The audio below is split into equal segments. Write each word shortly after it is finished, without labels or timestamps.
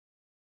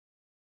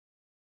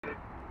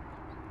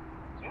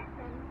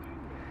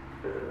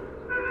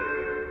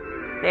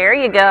There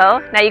you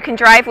go. Now you can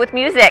drive with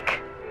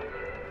music.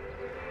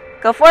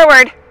 Go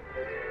forward.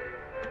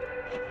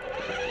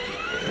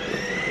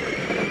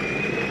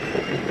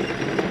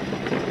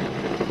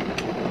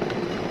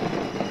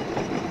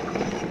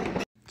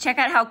 Check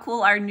out how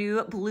cool our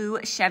new blue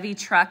Chevy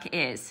truck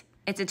is.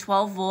 It's a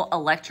 12-volt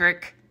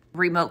electric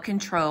remote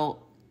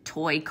control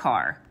toy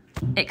car.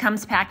 It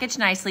comes packaged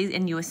nicely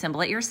and you assemble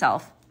it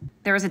yourself.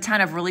 There is a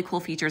ton of really cool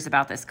features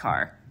about this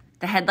car.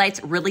 The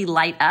headlights really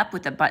light up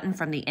with a button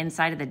from the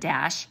inside of the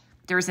dash.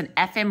 There's an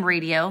FM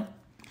radio,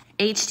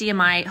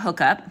 HDMI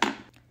hookup.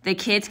 The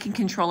kids can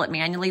control it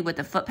manually with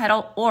the foot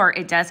pedal, or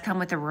it does come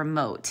with a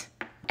remote,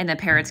 and the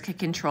parents can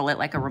control it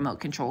like a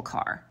remote control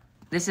car.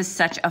 This is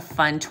such a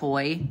fun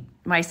toy.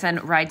 My son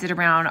rides it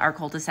around our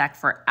cul-de-sac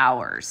for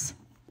hours.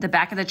 The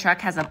back of the truck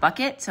has a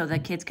bucket so the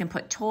kids can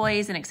put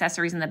toys and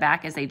accessories in the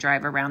back as they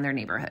drive around their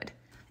neighborhood.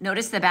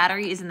 Notice the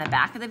battery is in the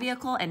back of the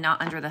vehicle and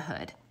not under the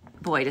hood.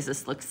 Boy, does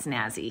this look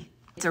snazzy.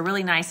 It's a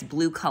really nice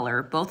blue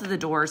color. Both of the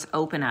doors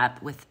open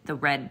up with the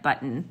red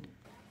button.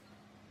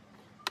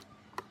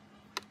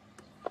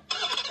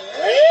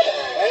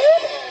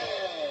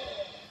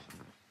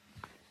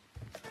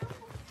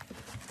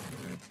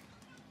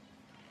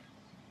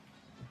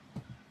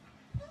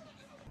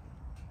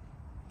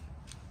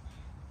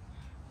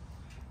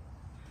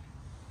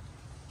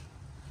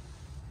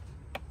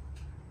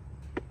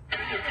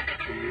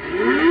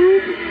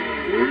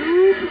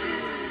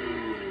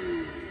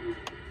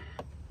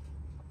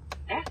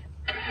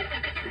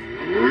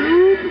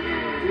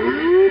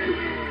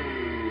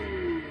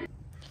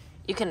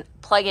 You can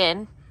plug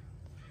in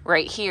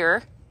right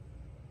here.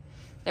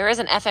 There is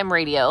an FM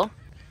radio.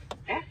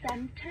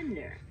 FM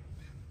tender.